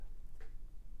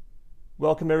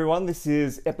Welcome everyone, this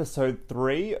is episode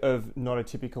 3 of Not a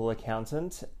Typical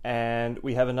Accountant, and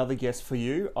we have another guest for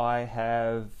you. I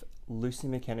have Lucie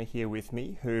McKenna here with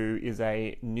me, who is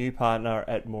a new partner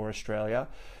at More Australia.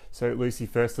 So Lucie,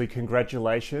 firstly,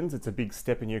 congratulations. It's a big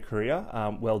step in your career.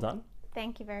 Well done.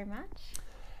 Thank you very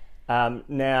much.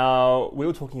 Now, we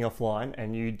were talking offline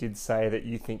and you did say that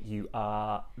you think you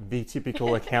are the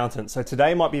typical accountant. So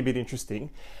today might be a bit interesting.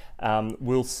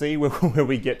 We'll see where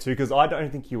we get to, because I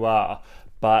don't think you are.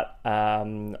 But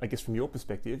I guess from your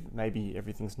perspective, maybe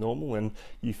everything's normal and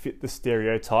you fit the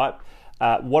stereotype.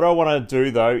 What I want to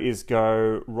do, though, is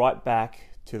go right back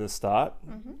to the start.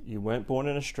 Mm-hmm. You weren't born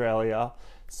in Australia,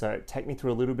 so take me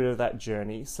through a little bit of that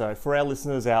journey. So for our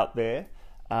listeners out there,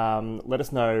 let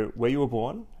us know where you were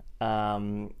born,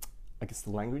 I guess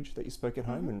the language that you spoke at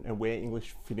home, and where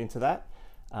English fit into that.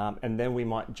 And then we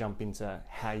might jump into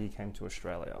how you came to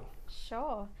Australia.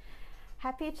 Sure.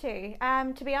 Happy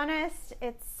to. To be honest,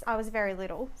 I was very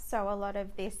little, so a lot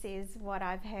of this is what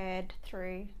I've heard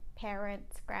through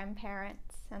parents,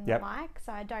 grandparents and the like,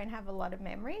 so I don't have a lot of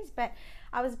memories, but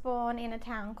I was born in a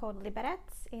town called Liberec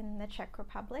in the Czech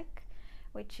Republic,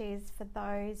 which is, for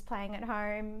those playing at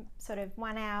home, sort of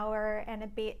 1 hour and a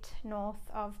bit north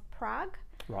of Prague.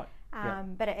 Right.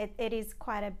 But it is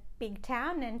quite a big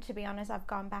town, and to be honest, I've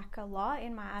gone back a lot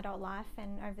in my adult life,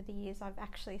 and over the years I've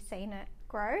actually seen it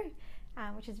grow,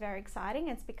 which is very exciting.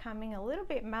 It's becoming a little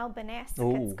bit Melbourne-esque.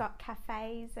 Ooh. It's got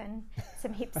cafes and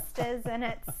some hipsters, and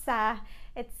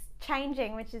it's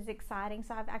changing, which is exciting.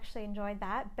 So I've actually enjoyed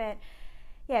that. But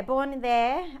yeah, born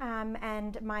there,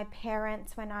 and my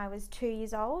parents, when I was 2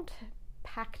 years old,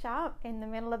 packed up in the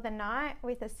middle of the night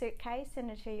with a suitcase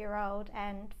and a 2-year-old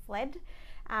and fled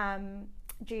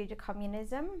due to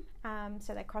communism.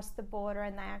 So they crossed the border,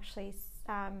 and they actually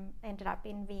ended up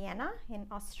in Vienna in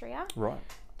Austria. Right.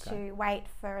 Okay. To wait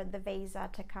for the visa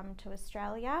to come to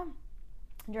Australia.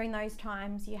 During those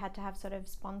times you had to have sort of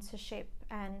sponsorship,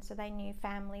 and so they knew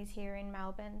families here in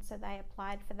Melbourne, so they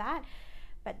applied for that.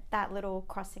 But that little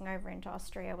crossing over into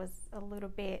Austria was a little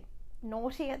bit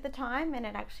naughty at the time, and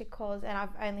it actually caused, and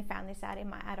I've only found this out in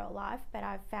my adult life, but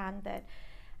I've found that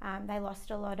they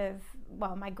lost a lot of,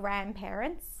 my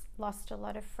grandparents lost a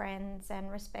lot of friends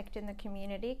and respect in the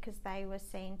community, because they were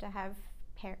seen to have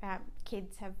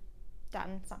kids have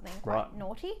done something quite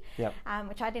naughty,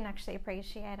 which I didn't actually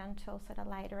appreciate until sort of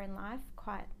later in life,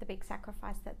 quite the big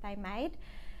sacrifice that they made.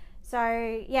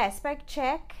 So yeah, spoke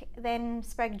Czech, then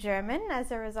spoke German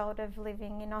as a result of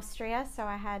living in Austria. So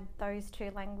I had those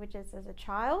 2 languages as a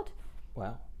child.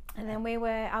 Wow. And then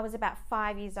I was about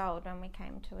 5 years old when we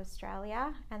came to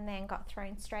Australia, and then got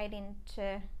thrown straight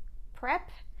into prep,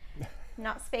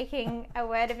 not speaking a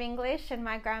word of English. And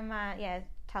my grandma,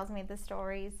 tells me the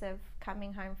stories of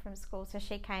coming home from school. So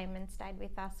she came and stayed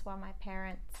with us while my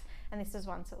parents, and this was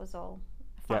once it was all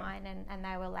fine, and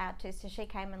they were allowed to. So she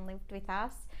came and lived with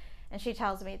us, and she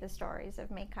tells me the stories of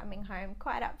me coming home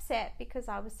quite upset because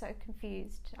I was so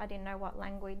confused. I didn't know what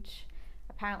language.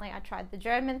 Apparently I tried the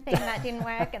German thing, that didn't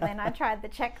work, and then I tried the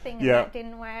Czech thing, and that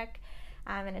didn't work.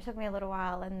 And it took me a little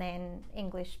while, and then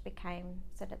English became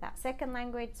sort of that second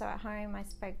language. So at home I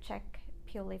spoke Czech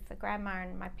purely for grandma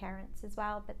and my parents as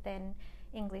well, but then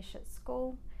English at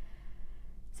school.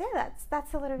 So yeah,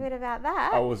 that's a little bit about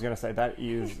that. I was going to say that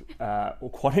is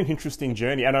quite an interesting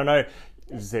journey, and I know,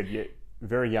 as you said, you're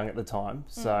very young at the time,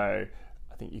 so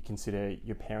I think you consider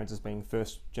your parents as being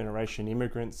first generation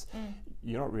immigrants.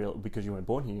 You're not real, because you weren't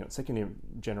born here, you're not second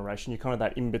generation. You're kind of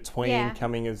that in between,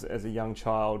 coming as a young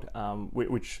child,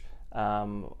 which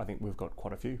I think we've got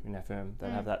quite a few in our firm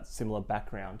that have that similar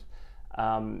background.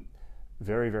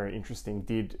 Very, very interesting.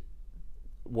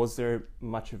 Was there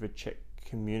much of a Czech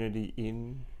community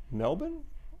in Melbourne?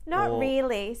 Not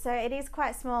really. So it is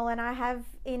quite small, and I have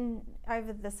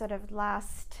over the sort of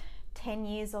last 10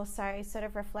 years or so sort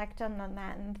of reflected on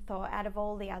that and thought, out of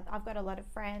all I've got a lot of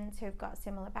friends who've got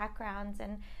similar backgrounds,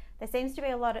 and there seems to be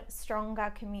a lot of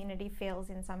stronger community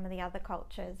feels in some of the other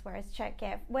cultures, whereas Czech,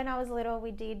 when I was little, we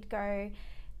did go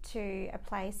to a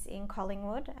place in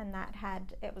Collingwood, and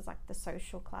it was like the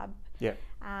social club.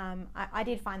 I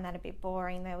did find that a bit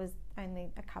boring. There was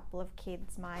only a couple of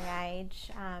kids my age,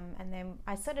 and then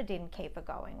I sort of didn't keep it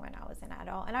going when I was an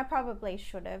adult, and I probably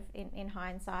should have in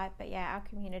hindsight. But yeah, our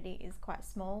community is quite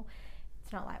small.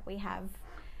 It's not like we have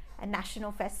a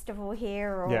national festival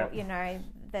here, or you know,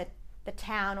 the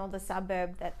town or the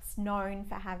suburb that's known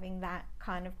for having that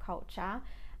kind of culture.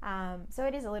 So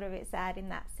it is a little bit sad in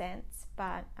that sense,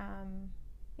 but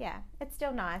it's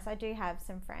still nice. I do have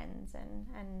some friends,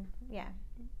 and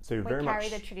so you're we very carry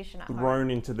much the tradition at home. thrown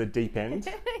into the deep end.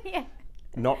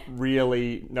 not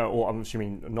really, no, or I'm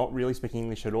assuming not really speaking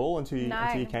English at all until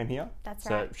you came here. That's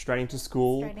so right. Straight into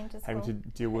school, having school. to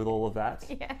deal with all of that.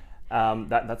 Yeah.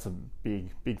 That's a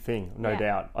big thing, no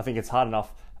doubt. I think it's hard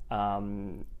enough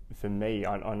for me.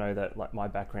 I know that, like, my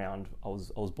background, I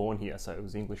was born here, so it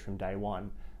was English from day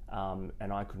one.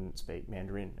 And I couldn't speak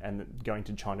Mandarin, and going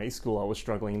to Chinese school, I was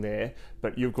struggling there.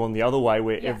 But you've gone the other way,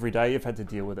 where every day you've had to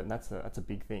deal with it, and that's a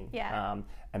big thing. Yeah.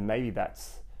 And maybe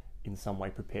that's in some way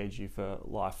prepared you for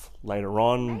life later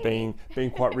on, being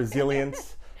quite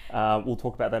resilient. We'll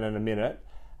talk about that in a minute.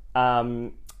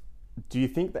 Do you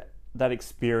think that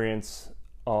experience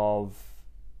of,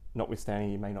 notwithstanding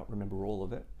you may not remember all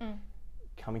of it,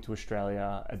 coming to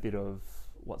Australia, a bit of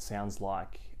what sounds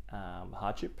like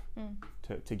hardship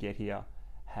to get here,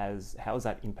 how has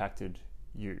that impacted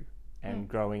you and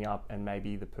growing up, and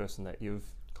maybe the person that you've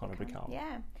kind of become?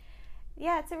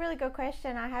 Yeah, it's a really good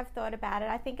question. I have thought about it.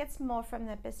 I think it's more from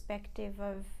the perspective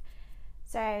of,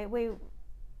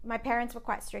 my parents were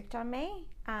quite strict on me,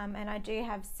 and I do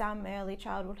have some early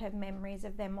childhood memories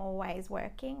of them always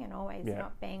working and always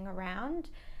not being around.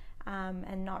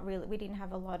 And not really, we didn't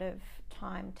have a lot of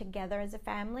time together as a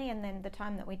family, and then the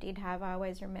time that we did have, I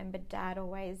always remembered Dad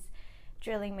always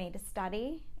drilling me to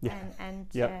study and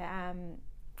to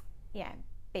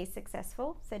be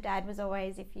successful. So Dad was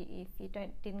always, if you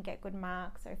didn't get good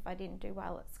marks, or if I didn't do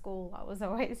well at school, I was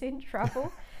always in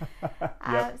trouble.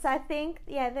 So I think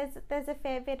there's a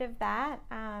fair bit of that,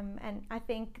 and I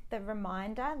think the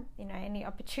reminder, any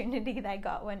opportunity they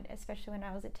got, especially when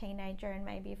I was a teenager, and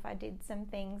maybe if I did some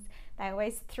things, they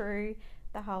always threw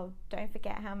the whole, don't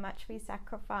forget how much we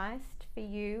sacrificed for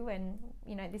you, and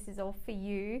this is all for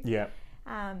you.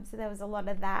 So there was a lot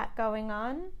of that going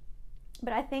on.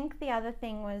 But I think the other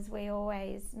thing was, we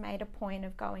always made a point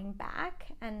of going back,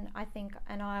 and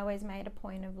I always made a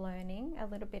point of learning a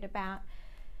little bit about,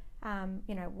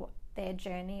 what their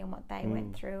journey and what they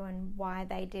went through and why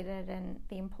they did it and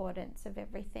the importance of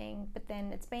everything. But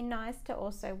then it's been nice to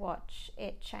also watch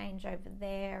it change over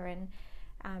there and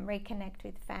reconnect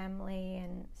with family.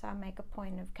 And so I make a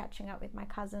point of catching up with my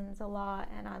cousins a lot,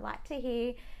 and I like to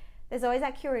hear. There's always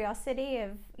that curiosity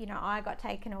of, I got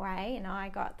taken away and I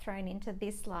got thrown into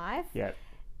this life. It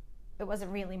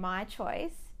wasn't really my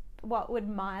choice. What would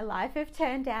my life have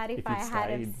turned out if I had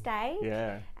have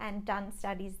stayed and done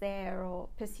studies there or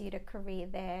pursued a career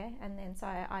there? And then so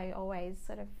I always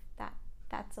sort of,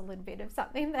 that's a little bit of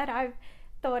something that I've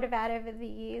thought about over the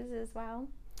years as well.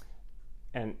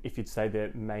 And if you'd say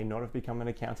that may not have become an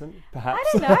accountant, perhaps?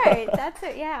 I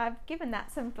don't know. I've given that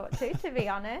some thought too, to be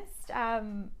honest.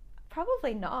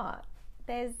 Probably not.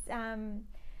 There's, I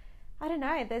don't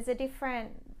know, there's a different,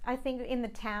 I think in the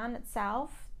town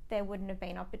itself, there wouldn't have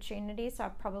been opportunities. So I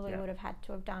probably would have had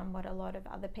to have done what a lot of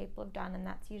other people have done, and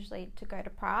that's usually to go to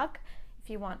Prague if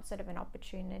you want sort of an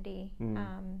opportunity,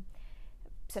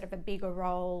 sort of a bigger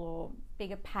role or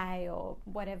bigger pay or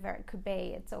whatever it could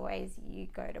be. It's always you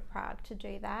go to Prague to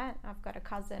do that. I've got a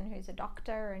cousin who's a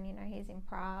doctor, and he's in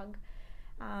Prague.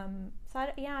 So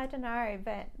I don't know,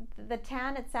 but the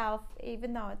town itself,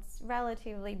 even though it's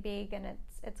relatively big and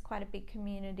it's quite a big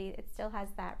community, it still has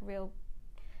that real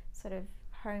sort of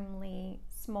homely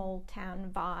small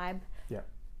town vibe.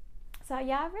 So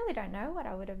I really don't know what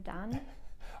I would have done.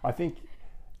 I think,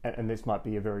 and this might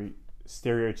be a very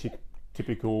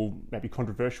stereotypical, maybe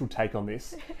controversial take on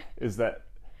this, is that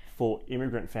for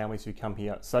immigrant families who come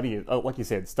here, study, like you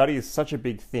said, study is such a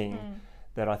big thing.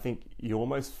 That I think you're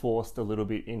almost forced a little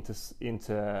bit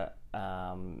into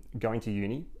going to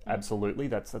uni. Absolutely,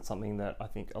 that's something that I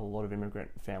think a lot of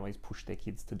immigrant families push their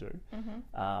kids to do,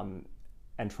 and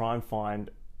try and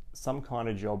find some kind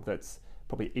of job that's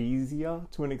probably easier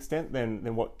to an extent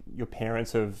than what your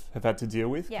parents have had to deal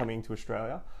with coming to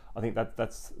Australia. I think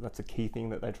that's a key thing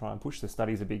that they try and push. The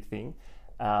study's a big thing.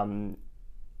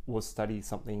 Was study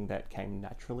something that came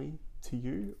naturally to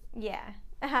you?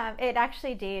 It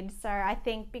actually did. So I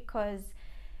think because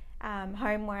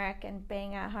homework and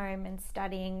being at home and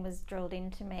studying was drilled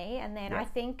into me, and then I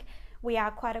think we are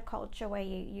quite a culture where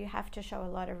you have to show a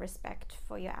lot of respect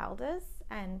for your elders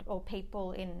or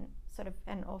people in sort of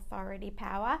an authority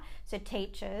power. So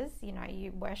teachers,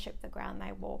 you worship the ground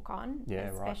they walk on,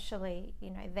 especially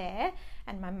there.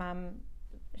 And my mum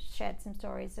shared some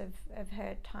stories of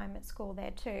her time at school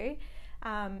there too.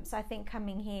 So I think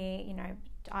coming here,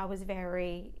 I was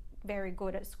very, very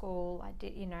good at school. I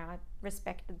did, I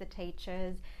respected the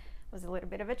teachers, was a little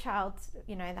bit of a child,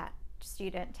 that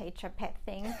student teacher pet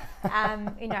thing.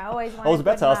 Always wanted I was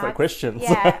about to ask marks. that question.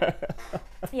 So,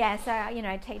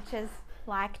 teachers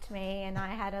liked me, and I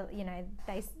had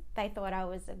they thought I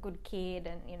was a good kid,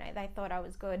 and, they thought I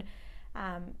was good.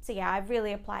 So yeah, I've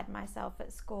really applied myself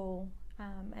at school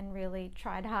and really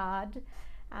tried hard.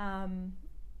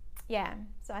 Yeah,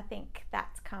 so I think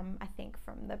that's come,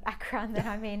 from the background that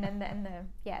I'm in, and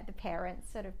the parents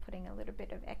sort of putting a little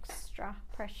bit of extra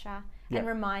pressure and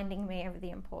reminding me of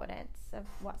the importance of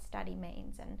what study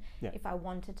means, and if I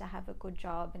wanted to have a good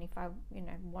job, and if I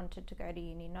wanted to go to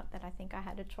uni. Not that I think I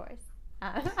had a choice.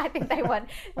 I think they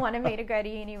wanted me to go to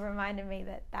uni, reminded me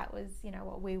that was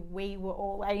what we were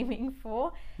all aiming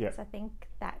for. So I think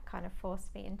that kind of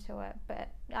forced me into it, but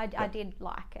I did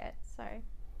like it. So.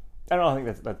 And I think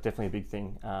that's definitely a big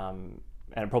thing, and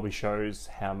it probably shows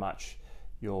how much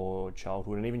your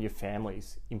childhood and even your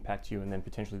families impact you, and then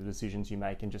potentially the decisions you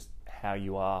make, and just how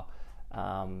you are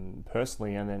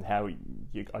personally, and then how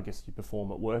you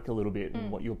perform at work a little bit,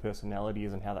 and what your personality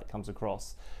is and how that comes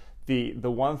across. The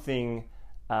one thing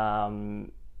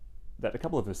that a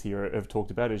couple of us here have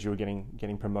talked about is you're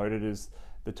getting promoted as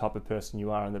the type of person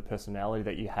you are and the personality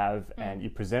that you have, and you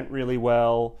present really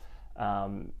well.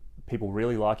 People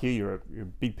really like you. You're a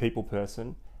big people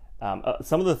person.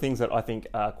 Some of the things that I think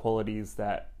are qualities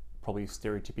that probably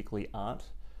stereotypically aren't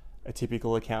a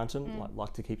typical accountant,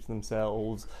 like to keep to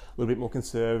themselves, a little bit more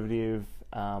conservative,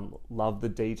 love the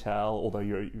detail, although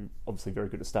you're obviously very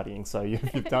good at studying, so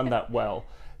you've done that well.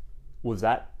 Was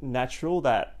that natural,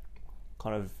 that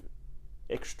kind of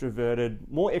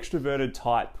more extroverted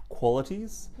type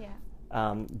qualities? Yeah.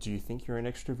 Do you think you're an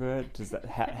extrovert? Does that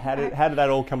how did that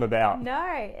all come about?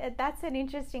 No, that's an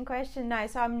interesting question. No,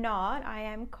 so I'm not. I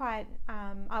am quite.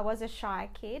 I was a shy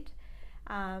kid.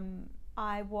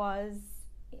 I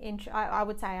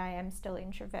would say I am still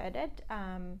introverted.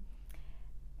 I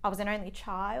was an only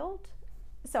child,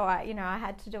 so I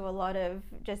had to do a lot of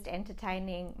just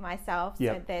entertaining myself.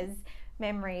 So there's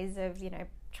memories of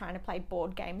trying to play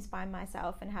board games by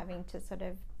myself and having to sort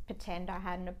of pretend I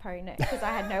had an opponent because I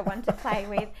had no one to play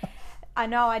with. I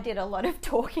know I did a lot of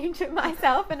talking to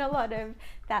myself and a lot of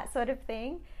that sort of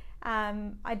thing. I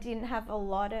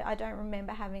don't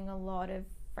remember having a lot of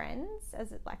friends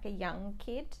as like a young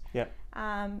kid.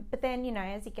 But then,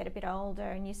 as you get a bit older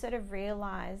and you sort of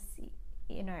realise,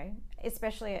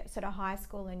 especially at sort of high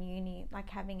school and uni, like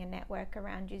having a network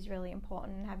around you is really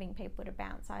important, and having people to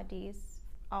bounce ideas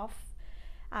off.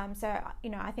 So,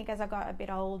 I think as I got a bit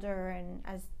older and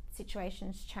as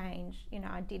situations changed,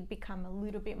 I did become a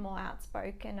little bit more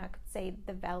outspoken. I could see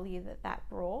the value that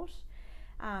brought.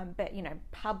 But,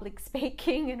 public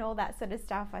speaking and all that sort of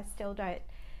stuff, I still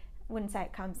wouldn't say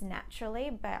it comes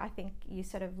naturally, but I think you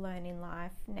sort of learn in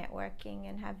life. Networking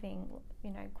and having,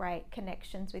 great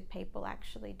connections with people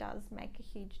actually does make a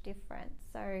huge difference.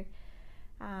 So,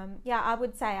 I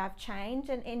would say I've changed,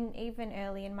 and even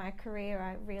early in my career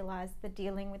I realised the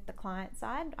dealing with the client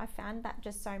side, I found that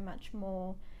just so much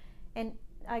more, and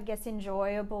I guess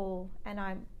enjoyable, and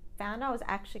I found I was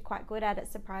actually quite good at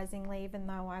it, surprisingly, even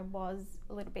though I was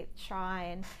a little bit shy,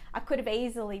 and I could have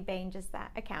easily been just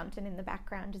that accountant in the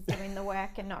background just doing the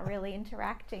work and not really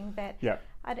interacting, but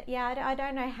I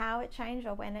don't know how it changed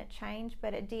or when it changed,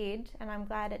 but it did, and I'm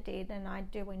glad it did, and I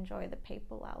do enjoy the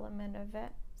people element of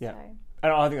it. So.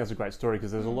 And I think that's a great story,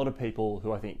 because there's a lot of people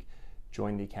who I think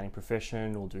join the accounting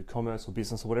profession or do commerce or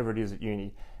business or whatever it is at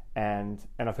uni, and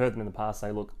I've heard them in the past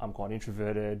say, look, I'm quite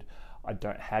introverted.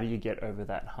 How do you get over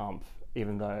that hump?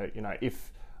 Even though,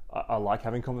 if I like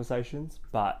having conversations,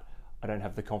 but I don't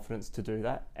have the confidence to do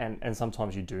that. And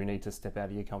sometimes you do need to step out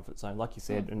of your comfort zone, like you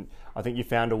said. And I think you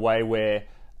found a way where,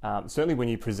 certainly when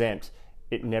you present,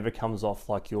 it never comes off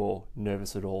like you're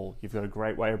nervous at all. You've got a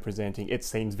great way of presenting. It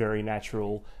seems very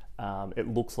natural. It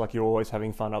looks like you're always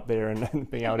having fun up there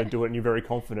and being able to do it, and you're very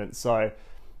confident. So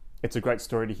it's a great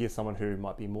story to hear someone who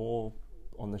might be more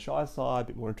on the shy side, a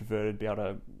bit more introverted, be able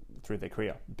to, through their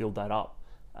career, build that up.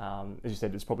 As you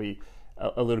said, it's probably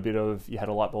a little bit of, you had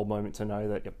a light bulb moment to know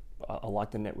that I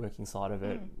like the networking side of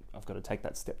it. I've got to take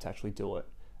that step to actually do it.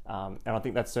 And I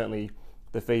think that's certainly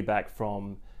the feedback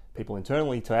from people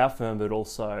internally to our firm, but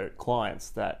also clients,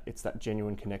 that it's that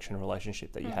genuine connection and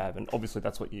relationship that you have. And obviously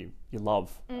that's what you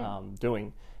love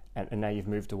doing. And now you've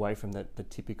moved away from the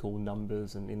typical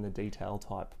numbers and in the detail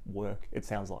type work, it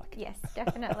sounds like. Yes,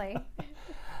 definitely.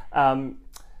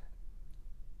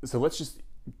 So let's just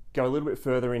go a little bit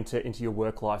further into your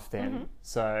work life then.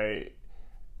 So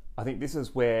I think this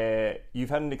is where you've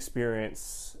had an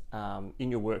experience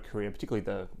in your work career, particularly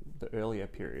the earlier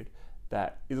period,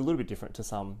 that is a little bit different to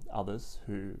some others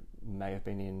who may have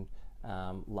been in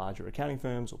larger accounting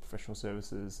firms or professional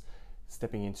services,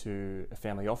 stepping into a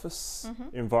family office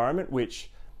environment,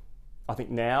 which I think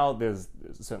now there's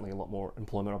certainly a lot more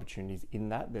employment opportunities in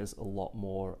that. There's a lot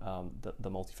more, the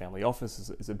multifamily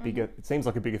office is a bigger, it seems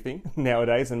like a bigger thing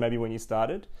nowadays than maybe when you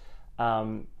started.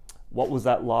 What was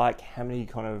that like? How many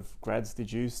kind of grads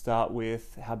did you start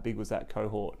with? How big was that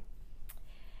cohort?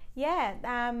 Yeah,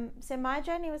 so my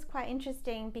journey was quite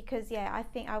interesting because, I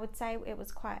think I would say it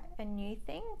was quite a new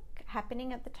thing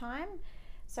happening at the time.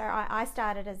 So I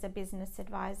started as a business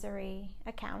advisory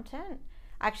accountant.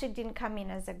 I actually didn't come in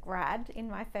as a grad in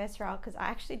my first role because I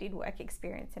actually did work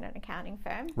experience in an accounting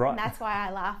firm. Right. And that's why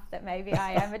I laughed that maybe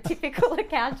I am a typical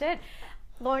accountant.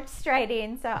 Launched straight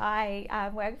in. So I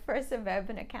worked for a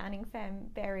suburban accounting firm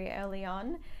very early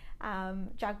on.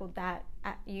 Juggled that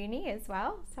at uni as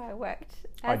well. So I worked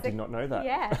I did not know that.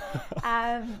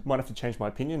 Yeah. Might have to change my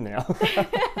opinion now.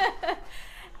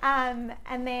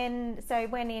 And then, so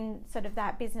when in sort of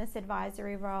that business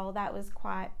advisory role, that was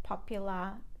quite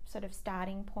popular sort of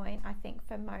starting point, I think,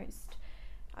 for most,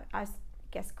 I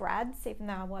guess, grads, even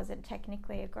though I wasn't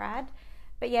technically a grad.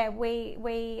 But yeah,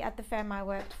 we at the firm I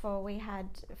worked for, we had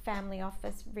family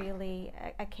office really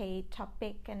a key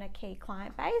topic and a key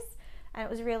client base. And it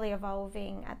was really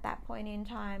evolving at that point in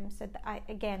time. So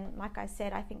again, like I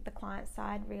said, I think the client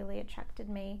side really attracted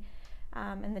me,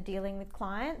 and the dealing with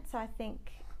clients. So I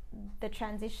think the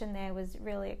transition there was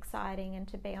really exciting, and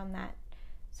to be on that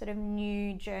sort of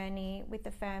new journey with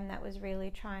the firm that was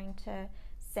really trying to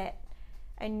set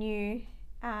a new,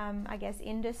 I guess,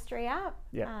 industry up.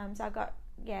 Yeah. So I got,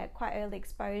 quite early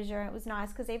exposure. It was nice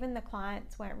because even the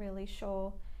clients weren't really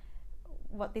sure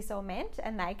what this all meant,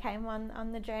 and they came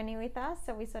on the journey with us.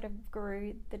 So we sort of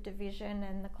grew the division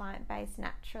and the client base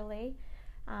naturally.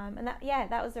 And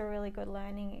that was a really good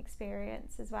learning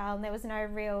experience as well. And there was no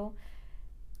real,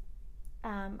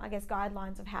 I guess,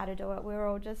 guidelines of how to do it. We were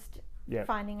all just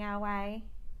finding our way.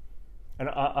 And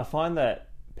I find that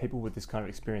people with this kind of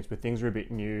experience, where things are a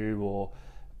bit new, or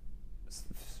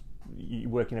you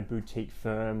work in a boutique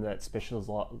firm that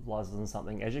specialises in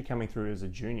something, as you're coming through as a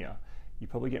junior, you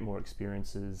probably get more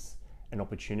experiences and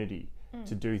opportunity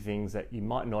to do things that you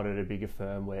might not at a bigger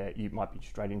firm, where you might be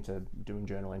straight into doing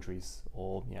journal entries,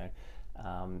 or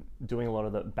doing a lot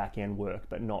of the back end work,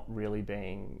 but not really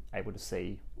being able to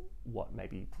see what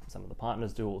maybe some of the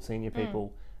partners do or senior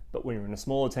people. But when you're in a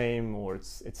smaller team, or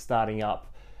it's starting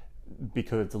up,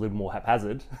 because it's a little more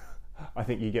haphazard, I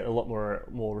think you get a lot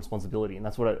more responsibility, and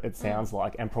that's what it sounds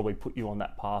like, and probably put you on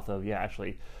that path of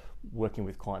actually working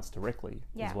with clients directly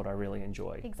is what I really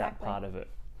enjoy. Exactly. That part of it.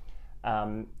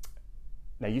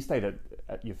 Now, you stayed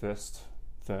at your first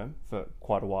firm for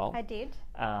quite a while. I did.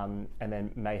 And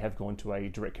then may have gone to a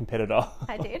direct competitor.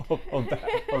 I did.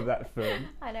 of that firm.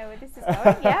 I know where this is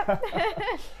going. Yep.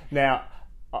 Now,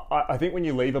 I think when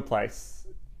you leave a place,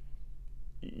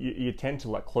 you tend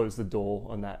to close the door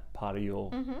on that part of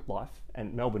your life,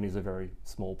 and Melbourne is a very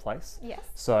small place. Yes.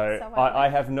 So I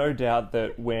have no doubt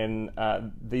that when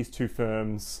these two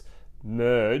firms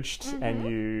merged, and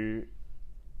you,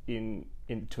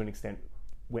 to an extent,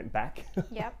 went back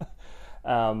Yep.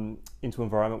 into an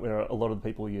environment where a lot of the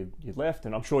people you left,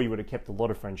 and I'm sure you would have kept a lot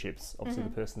of friendships, obviously the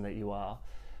person that you are,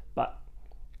 but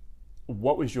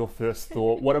what was your first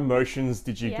thought? What emotions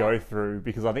did you go through?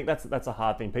 Because I think that's a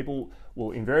hard thing. People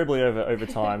will invariably over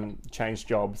time change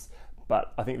jobs,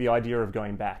 but I think the idea of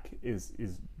going back is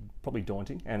probably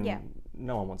daunting, and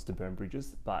no one wants to burn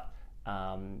bridges. But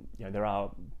there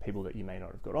are people that you may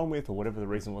not have got on with, or whatever the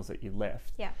reason was that you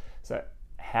left. Yeah. So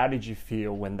how did you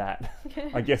feel when that,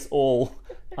 I guess, all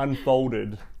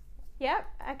unfolded? Yep.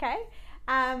 Okay.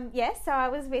 So I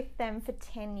was with them for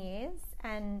 10 years.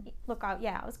 And look, I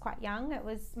was quite young. It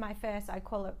was my first, I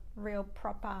call it, real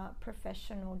proper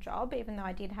professional job, even though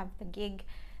I did have the gig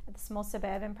at the small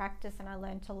suburban practice and I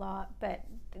learnt a lot. But,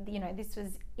 this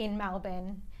was in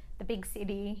Melbourne, the big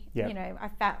city. Yep.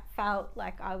 I felt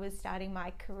like I was starting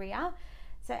my career.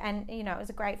 So, and, it was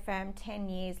a great firm, 10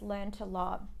 years, learnt a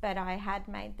lot. But I had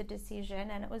made the decision,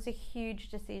 and it was a huge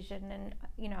decision. And,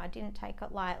 I didn't take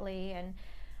it lightly, and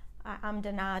I ummed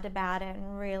about it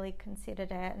and really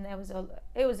considered it, and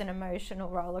it was an emotional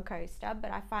roller coaster.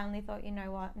 But I finally thought, you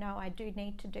know what, no, I do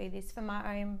need to do this for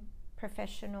my own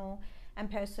professional and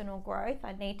personal growth.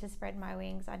 I need to spread my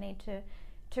wings. I need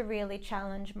to really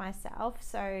challenge myself.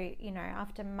 So,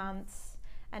 after months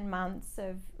and months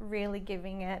of really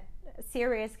giving it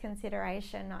serious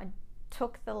consideration, I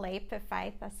took the leap of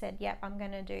faith. I said, yep, I'm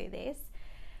going to do this.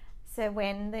 So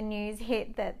when the news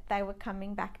hit that they were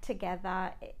coming back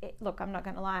together, look, I'm not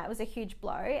going to lie, it was a huge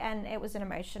blow, and it was an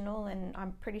emotional, and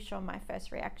I'm pretty sure my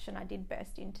first reaction, I did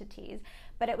burst into tears,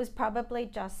 but it was probably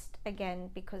just, again,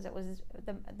 because it was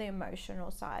the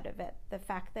emotional side of it, the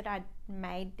fact that I'd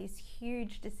made this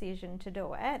huge decision to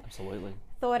do it. Absolutely.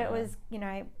 Thought it was, you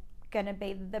know, going to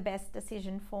be the best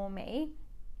decision for me,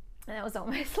 and it was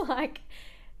almost like,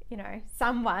 you know,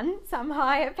 some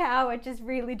higher power just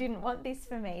really didn't want this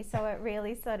for me. So it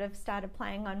really sort of started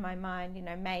playing on my mind, you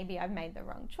know, maybe I've made the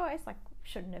wrong choice, like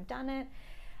shouldn't have done it.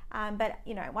 But,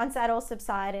 you know, once that all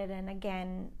subsided, and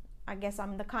again, I guess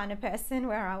I'm the kind of person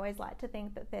where I always like to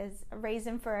think that there's a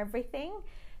reason for everything.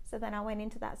 So then I went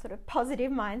into that sort of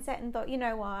positive mindset and thought, you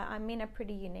know what, I'm in a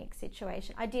pretty unique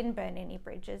situation. I didn't burn any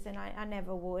bridges, and I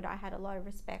never would. I had a lot of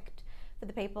respect for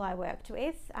the people I worked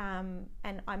with, and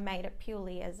I made it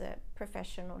purely as a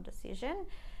professional decision.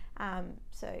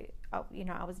 So, you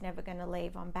know, I was never going to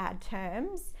leave on bad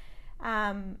terms.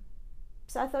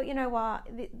 So I thought, you know what,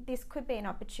 this could be an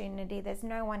opportunity. There's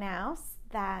no one else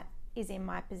that is in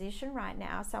my position right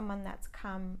now, someone that's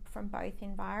come from both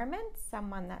environments,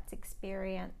 someone that's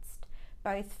experienced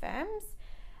both firms.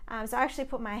 So I actually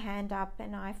put my hand up,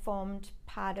 and I formed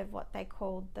part of what they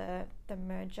called the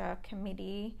merger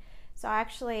committee. So I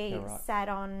actually sat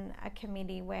on a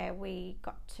committee where we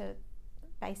got to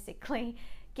basically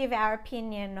give our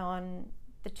opinion on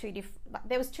the two different,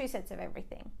 there was two sets of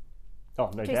everything.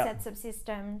 Oh, no two doubt. Sets of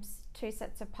systems, two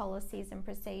sets of policies and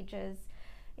procedures,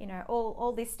 you know,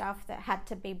 all this stuff that had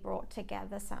to be brought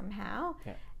together somehow.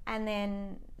 Yeah. And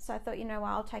then, so I thought, you know,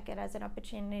 I'll take it as an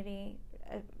opportunity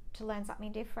to learn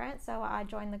something different. So I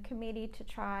joined the committee to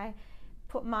try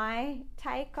put my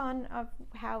take on of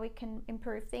how we can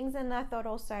improve things. And I thought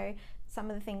also some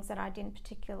of the things that I didn't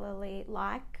particularly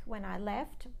like when I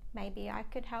left, maybe I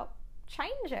could help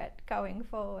change it going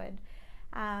forward.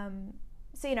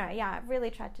 So, you know, yeah, I've really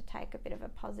tried to take a bit of a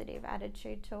positive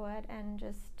attitude to it and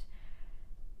just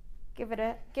give it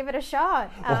a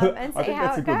shot, and see I think how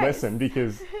that's it a good goes. lesson,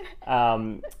 because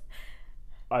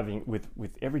I think with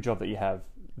every job that you have,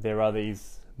 there are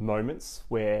these moments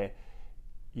where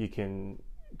you can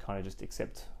kind of just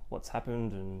accept what's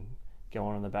happened and go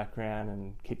on in the background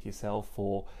and keep to yourself,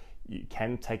 or you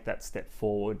can take that step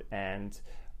forward. And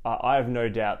I have no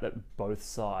doubt that both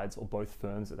sides, or both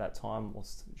firms at that time, or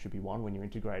should be one when you're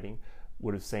integrating,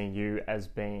 would have seen you as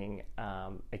being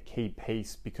a key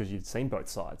piece because you'd seen both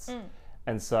sides.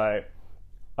 And so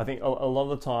I think a lot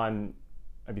of the time,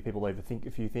 maybe people overthink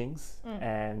a few things,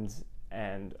 and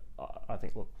I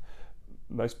think, look,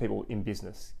 most people in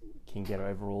business can get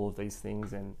over all of these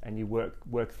things, and you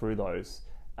work through those,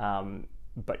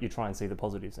 but you try and see the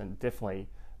positives. And definitely,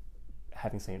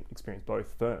 having experienced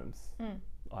both firms,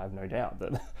 I have no doubt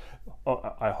that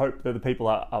I hope that the people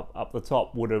up the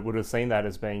top would have seen that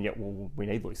as being, yeah, well, we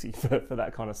need Lucie for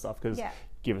that kind of stuff, because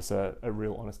give us a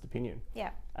real honest opinion.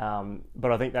 Yeah.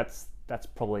 But I think that's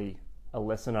probably a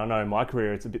lesson. I know in my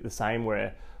career it's a bit the same,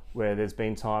 where there's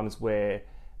been times where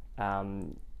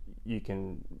you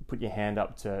can put your hand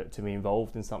up to be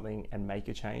involved in something and make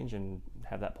a change and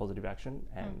have that positive action,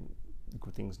 and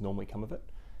good things normally come of it.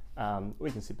 We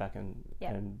can sit back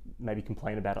and maybe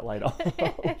complain about it later,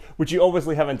 which you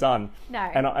obviously haven't done. No.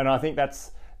 And I think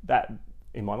that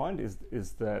in my mind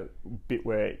is the bit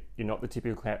where you're not the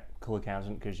typical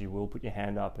accountant, because you will put your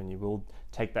hand up and you will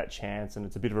take that chance, and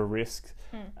it's a bit of a risk,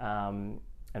 and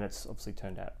it's obviously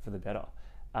turned out for the better.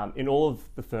 In all of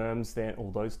the firms then, all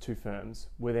those two firms,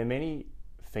 were there many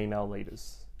female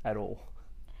leaders at all?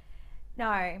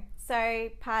 No. So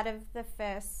part of the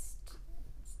first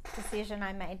decision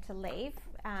I made to leave,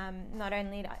 not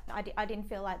only I didn't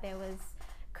feel like there was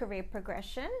career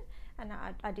progression, and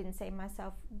I didn't see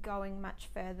myself going much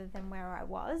further than where I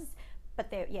was,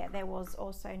 but there was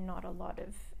also not a lot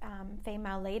of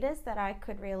female leaders that I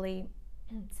could really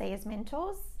see as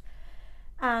mentors.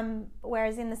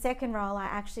 Whereas in the second role, I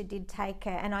actually did take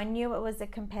it, and I knew it was a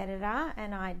competitor,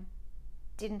 and I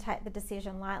didn't take the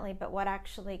decision lightly. But what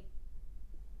actually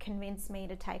convinced me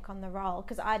to take on the role,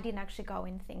 because I didn't actually go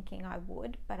in thinking I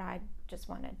would, but I just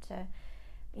wanted to,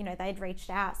 you know, they'd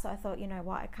reached out, so I thought, you know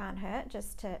what, it can't hurt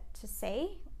just to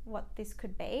see what this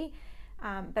could be.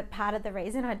 But part of the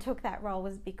reason I took that role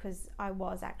was because I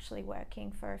was actually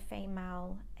working for a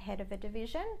female head of a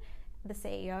division. The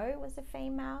CEO was a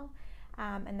female.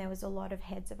 And there was a lot of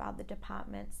heads of other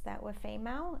departments that were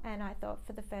female, and I thought,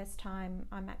 for the first time,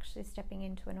 I'm actually stepping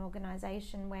into an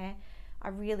organisation where I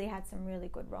really had some really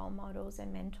good role models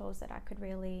and mentors that I could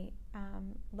really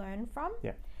learn from.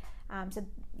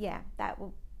 That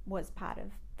was part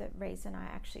of the reason I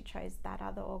actually chose that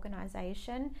other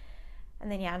organisation.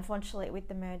 And then, yeah, unfortunately with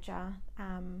the merger,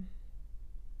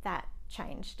 that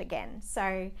changed again.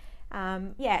 So,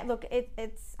 yeah, look,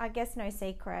 it's, I guess, no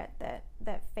secret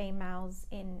that females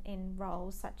in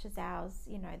roles such as ours,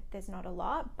 you know, there's not a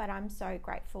lot, but I'm so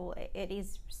grateful it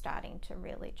is starting to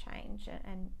really change.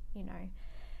 And you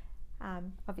know,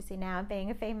 obviously now being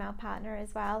a female partner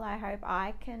as well, I hope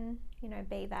I can, you know,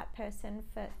 be that person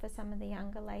for some of the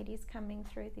younger ladies coming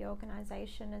through the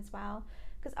organisation as well,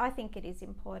 because I think it is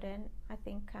important. I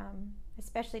think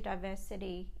especially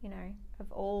diversity, you know,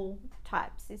 of all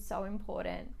types is so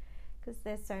important, because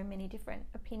there's so many different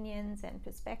opinions and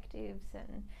perspectives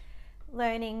and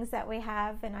learnings that we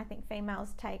have, and I think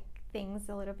females take things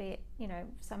a little bit, you know,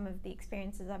 some of the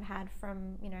experiences I've had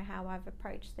from, you know, how I've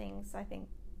approached things, I think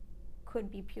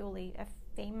could be purely a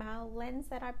female lens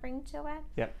that I bring to it.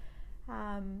 Yep.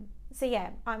 So yeah,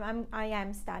 I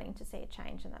am starting to see a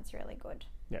change, and that's really good.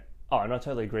 Yeah. Oh, and I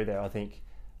totally agree there. I think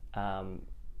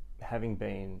having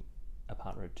been a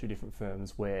partner at two different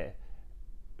firms where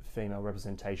female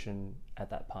representation at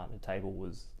that partner table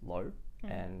was low,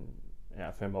 and in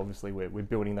our firm, obviously, we're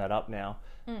building that up now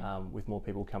with more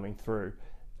people coming through.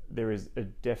 There is a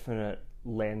definite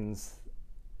lens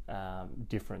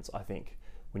difference, I think,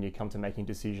 when you come to making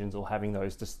decisions or having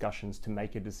those discussions to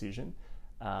make a decision.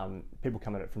 People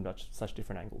come at it from such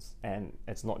different angles, and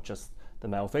it's not just the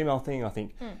male-female thing. I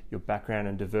think your background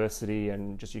and diversity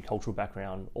and just your cultural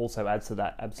background also adds to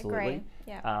that, absolutely. Agree.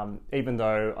 Yeah. Even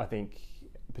though I think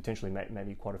potentially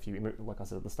maybe quite a few, like I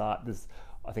said at the start,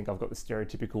 I think I've got the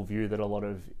stereotypical view that a lot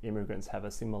of immigrants have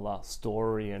a similar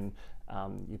story, and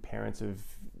your parents have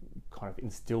kind of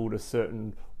instilled a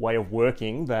certain way of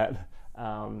working that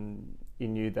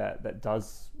in you that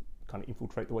does kind of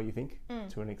infiltrate the way you think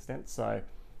to an extent. So,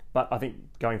 but I think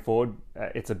going forward,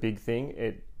 it's a big thing.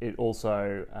 It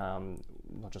also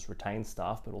not just retains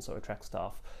staff, but also attracts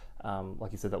staff.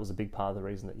 Like you said, that was a big part of the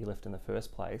reason that you left in the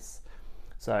first place.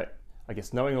 So I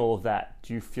guess knowing all of that,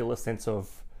 do you feel a sense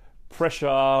of pressure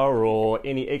or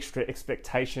any extra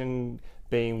expectation,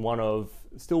 being one of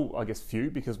still, I guess, few,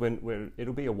 because when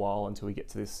it'll be a while until we get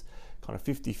to this kind of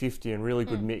 50-50 and really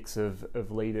good mix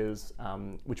of leaders,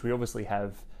 which we obviously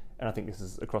have, and I think this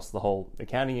is across the whole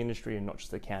accounting industry and not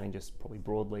just accounting, just probably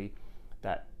broadly,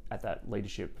 that at that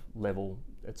leadership level,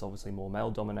 it's obviously more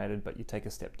male dominated, but you take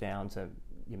a step down to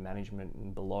your management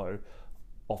and below,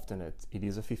 often it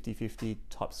is a 50-50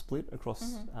 type split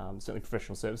across certainly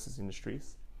professional services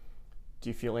industries. Do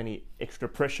you feel any extra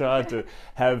pressure to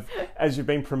have, as you've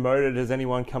been promoted, has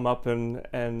anyone come up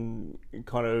and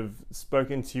kind of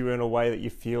spoken to you in a way that you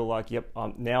feel like, yep,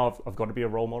 now I've got to be a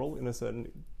role model to a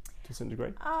certain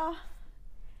degree? I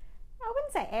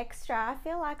wouldn't say extra. I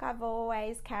feel like I've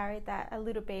always carried that a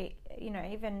little bit, you know,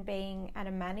 even being at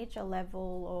a manager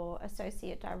level or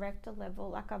associate director level,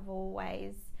 like I've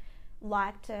always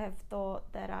liked to have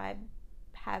thought that I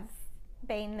have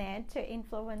been there to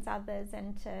influence others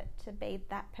and to be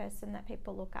that person that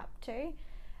people look up to.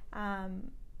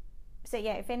 So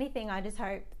yeah, if anything, I just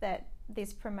hope that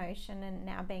this promotion and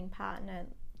now being partner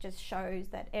just shows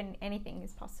that anything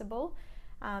is possible.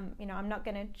 You know, I'm not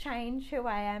going to change who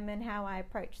I am and how I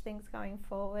approach things going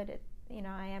forward. You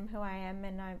know, I am who I am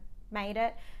and I made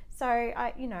it. So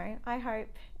I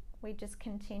hope we just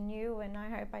continue, and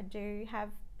I hope I do have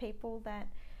people that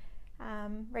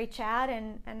reach out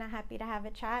and are happy to have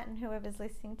a chat, and whoever's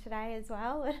listening today as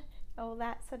well, and all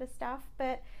that sort of stuff.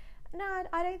 But no,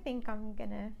 I don't think I'm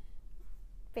gonna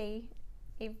be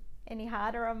any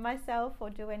harder on myself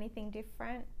or do anything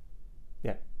different.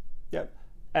 Yeah,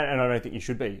 and I don't think you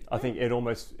should be. I think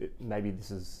maybe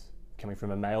this is coming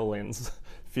from a male lens,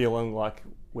 feeling like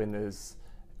when there's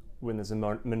a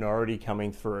minority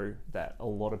coming through that a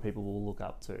lot of people will look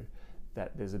up to,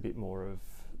 that there's a bit more of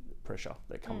pressure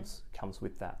that comes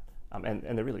with that, and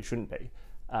there really shouldn't be.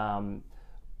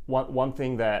 One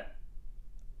thing that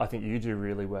I think you do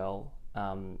really well,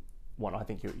 I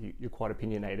think you're quite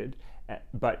opinionated,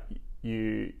 but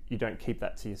you don't keep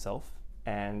that to yourself,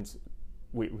 and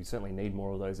we certainly need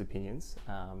more of those opinions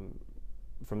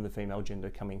from the female gender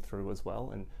coming through as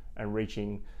well, and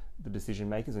reaching the decision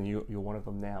makers, and you're one of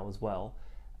them now as well.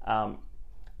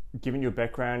 Given your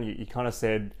background, you kind of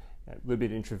said a little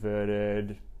bit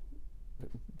introverted, a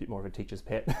bit more of a teacher's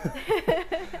pet.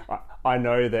 I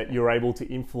know that you're able to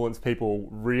influence people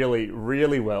really,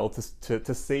 really well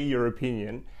to see your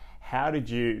opinion. How did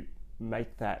you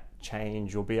make that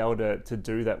change, or be able to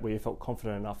do that where you felt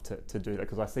confident enough to do that?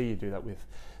 Because I see you do that with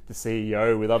the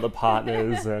CEO, with other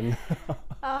partners, and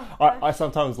I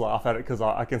sometimes laugh at it because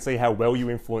I can see how well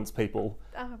you influence people.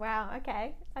 Oh wow,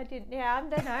 okay. I don't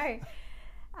know.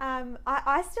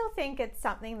 I still think it's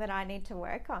something that I need to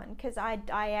work on, because I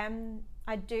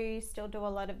do still do a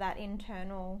lot of that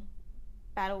internal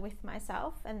battle with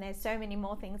myself, and there's so many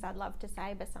more things I'd love to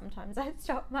say, but sometimes I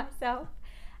stop myself.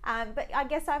 But I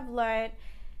guess I've learned,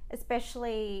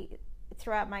 especially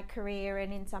throughout my career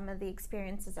and in some of the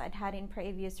experiences I'd had in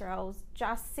previous roles,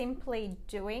 just simply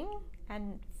doing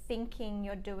and thinking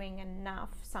you're doing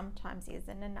enough sometimes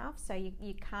isn't enough. So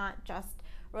you can't just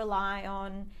rely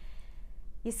on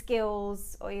your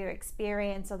skills or your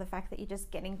experience or the fact that you're just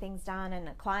getting things done and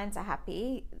the clients are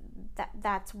happy.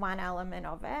 That's one element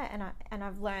of it, and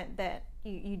I've learned that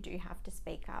you do have to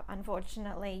speak up.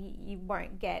 Unfortunately, you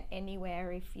won't get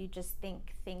anywhere if you just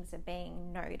think things are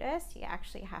being noticed. You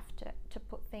actually have to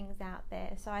put things out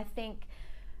there. So I think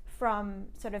from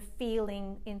sort of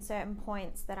feeling in certain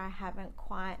points that I haven't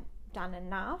quite done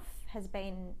enough has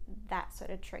been that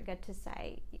sort of trigger to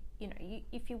say,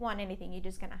 if you want anything, you're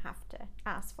just going to have to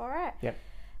ask for it. Yep.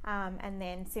 And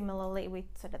then similarly with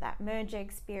sort of that merger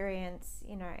experience,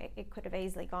 it could have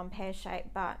easily gone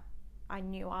pear-shaped, but I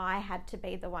knew I had to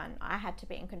be the one. I had to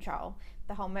be in control.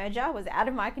 The whole merger was out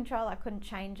of my control. I couldn't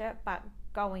change it, but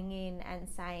going in and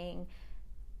saying,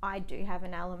 I do have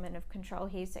an element of control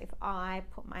here. So if I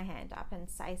put my hand up and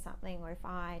say something, or if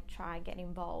I try get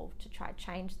involved to try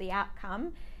change the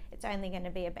outcome, it's only going to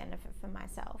be a benefit for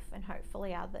myself and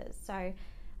hopefully others. So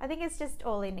I think it's just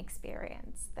all in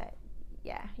experience that,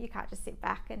 you can't just sit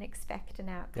back and expect an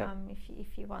outcome. Yep.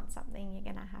 If you want something, you're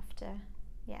going to have to,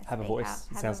 have a voice.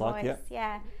 It sounds like,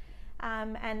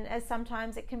 and as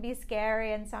sometimes it can be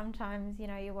scary, and sometimes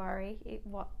you worry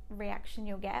what reaction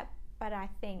you'll get. But I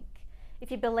think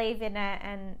if you believe in it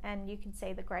and you can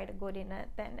see the greater good in it,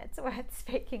 then it's worth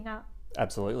speaking up.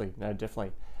 Absolutely, no,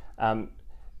 definitely.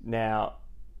 Now,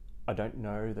 I don't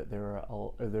know that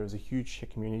there is a huge Czech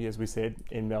community, as we said,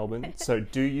 in Melbourne. So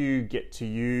do you get to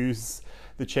use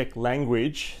the Czech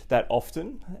language that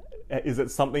often? Is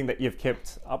it something that you've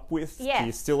kept up with? Yes. Do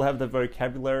you still have the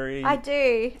vocabulary? I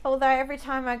do. Although every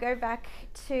time I go back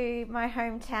to my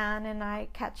hometown and I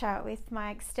catch up with my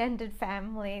extended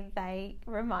family, they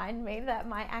remind me that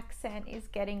my accent is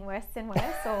getting worse and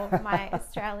worse, or my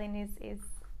Australian is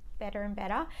better and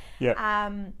better.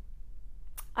 Yeah.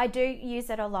 I do use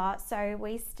it a lot. So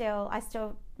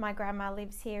my grandma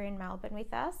lives here in Melbourne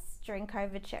with us. During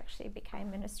COVID, she actually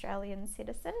became an Australian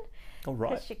citizen. Oh, right.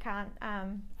 Because she can't,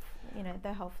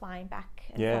 the whole flying back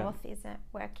and forth isn't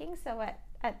working. So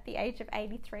at the age of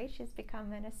 83, she's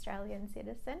become an Australian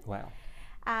citizen. Wow.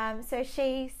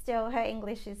 So her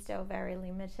English is still very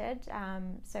limited.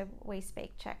 So we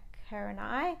speak Czech, her and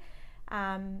I,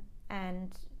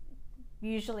 and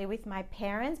usually with my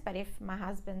parents, but if my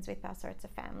husband's with us or it's a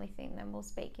family thing, then we'll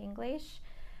speak English.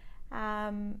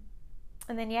 And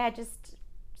then, just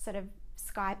sort of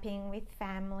Skyping with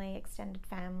family, extended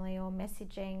family, or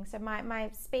messaging. So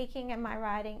my speaking and my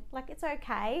writing, it's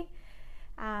okay.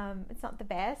 It's not the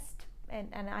best.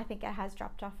 And I think it has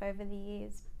dropped off over the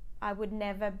years. I would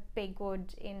never be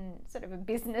good in sort of a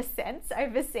business sense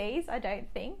overseas, I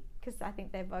don't think, because I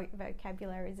think their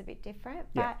vocabulary is a bit different.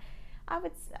 Yeah. But I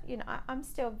would, I'm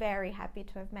still very happy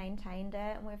to have maintained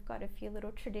it, and we've got a few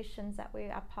little traditions that we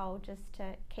uphold just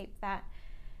to keep that,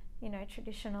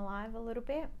 tradition alive a little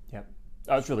bit. Yep.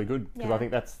 Oh, it's really good, because I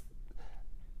think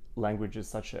language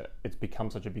is it's become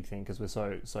such a big thing because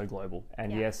we're so global.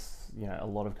 And yes, a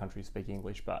lot of countries speak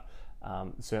English, but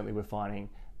certainly we're finding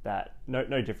that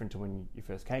no different to when you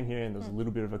first came here, and there's a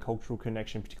little bit of a cultural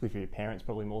connection, particularly for your parents,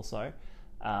 probably more so.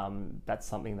 That's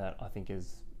something that I think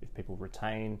is, if people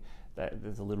retain, that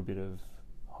there's a little bit of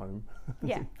home,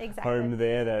 exactly. home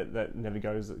there that never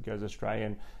goes astray,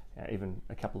 and even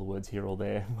a couple of words here or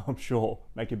there, I'm sure,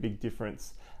 make a big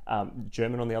difference.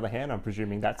 German, on the other hand, I'm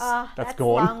presuming that's gone.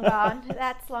 Long gone.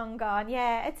 That's long gone.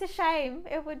 Yeah, it's a shame.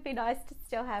 It would be nice to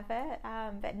still have it,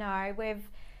 but no, we've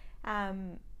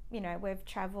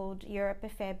travelled Europe a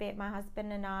fair bit, my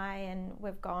husband and I, and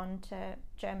we've gone to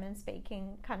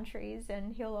German-speaking countries,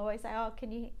 and he'll always say, "Oh,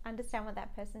 can you understand what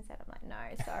that person said?" I'm like, "No,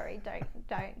 sorry, don't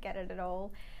get it at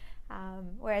all."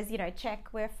 Whereas,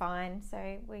 Czech, we're fine.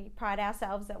 So we pride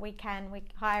ourselves that we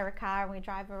hire a car and we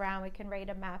drive around, we can read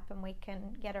a map and we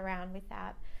can get around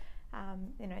without,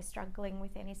 struggling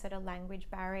with any sort of language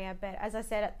barrier. But as I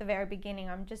said at the very beginning,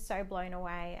 I'm just so blown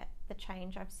away at the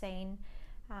change I've seen.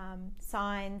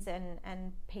 Signs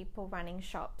and people running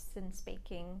shops and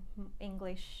speaking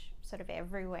English sort of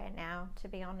everywhere now, to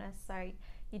be honest. So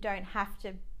you don't have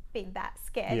to be that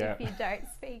scared if you don't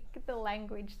speak the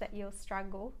language that you'll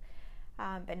struggle.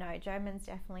 But no, German's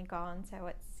definitely gone. So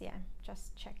it's,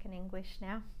 just Czech and English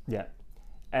now. Yeah.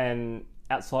 And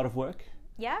outside of work,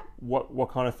 Yeah. What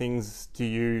kind of things do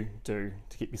you do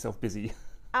to keep yourself busy?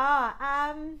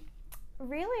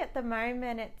 Really at the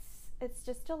moment it's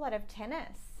just a lot of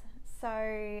tennis.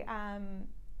 So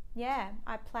yeah,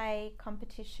 I play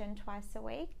competition twice a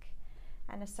week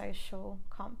and a social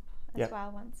comp as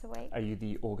well once a week. Are you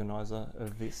the organiser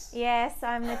of this? Yes,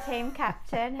 I'm the team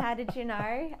captain. How did you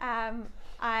know?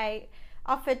 I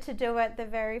offered to do it the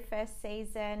very first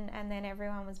season, and then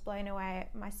everyone was blown away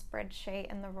at my spreadsheet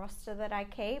and the roster that I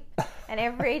keep. And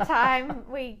every time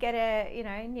we get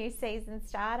a new season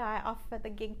start, I offer the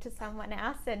gig to someone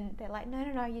else, and they're like,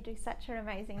 no, you do such an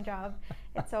amazing job.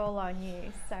 It's all on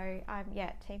you. So I'm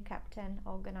team captain,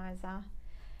 organiser,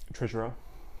 treasurer.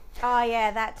 Oh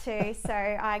yeah, that too. So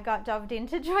I got dobbed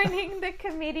into joining the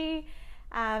committee,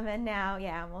 and now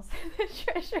I'm also the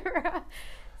treasurer.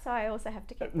 So I also have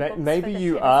to keep the books maybe for the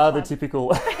you tennis are club. the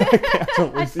typical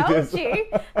accountant.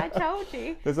 I told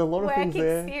you. There's a lot of things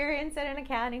there. Work experience at an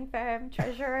accounting firm,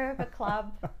 treasurer of a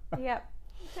club. Yep.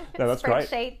 No, that's great.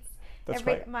 Spreadsheets. That's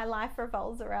great. My life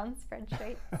revolves around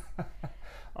spreadsheets.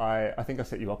 I think I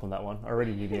set you up on that one. I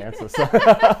already knew the answer. So.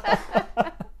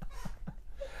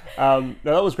 No,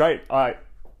 that was great. I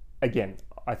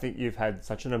think you've had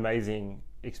such an amazing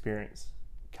experience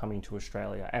coming to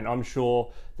Australia, and I'm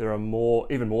sure there are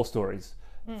even more stories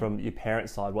from your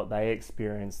parents' side, what they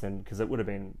experienced, and because it would have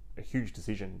been a huge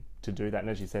decision to do that, and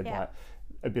as you said, like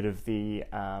a bit of the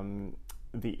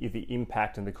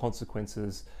impact and the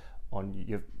consequences on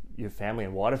your family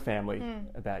and wider family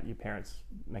about your parents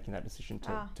making that decision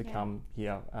to come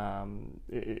here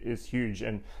is huge.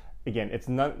 And again,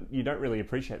 you don't really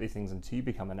appreciate these things until you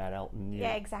become an adult, and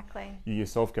exactly. You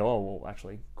yourself go, oh well,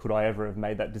 actually, could I ever have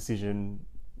made that decision?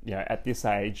 At this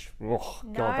age, God,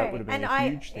 that would have been a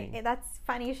huge thing. That's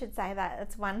funny you should say that.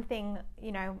 It's one thing,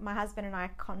 my husband and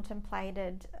I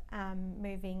contemplated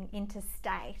moving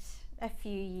interstate a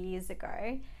few years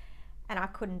ago, and I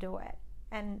couldn't do it.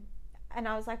 And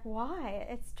I was like, why?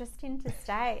 It's just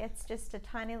interstate. It's just a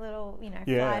tiny little,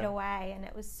 flight away. And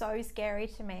it was so scary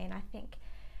to me. And I think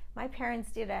my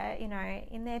parents did it,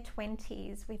 in their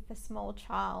 20s with a small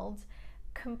child,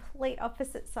 complete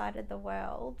opposite side of the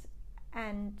world.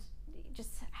 And just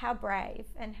how brave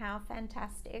and how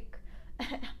fantastic.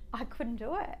 I couldn't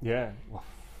do it. Yeah, well,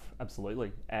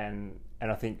 absolutely. And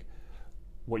I think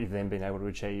what you've then been able to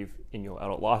achieve in your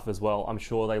adult life as well, I'm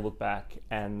sure they look back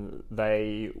and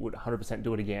they would 100%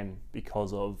 do it again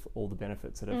because of all the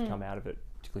benefits that have come out of it,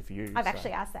 particularly for you. I've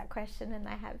actually asked that question and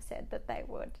they have said that they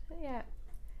would. Yeah.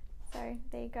 So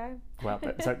there you go. Well,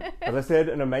 so as I said,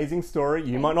 an amazing story.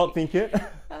 You might not think it,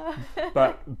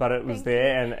 but it was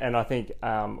there, and I think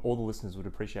all the listeners would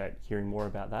appreciate hearing more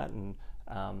about that. And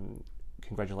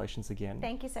congratulations again.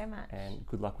 Thank you so much. And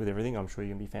good luck with everything. I'm sure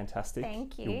you're going to be fantastic.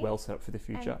 Thank you. You're well set up for the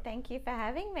future. And thank you for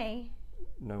having me.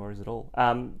 No worries at all.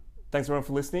 Thanks everyone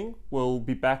for listening. We'll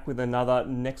be back with another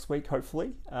next week,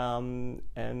 hopefully,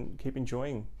 and keep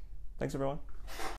enjoying. Thanks everyone.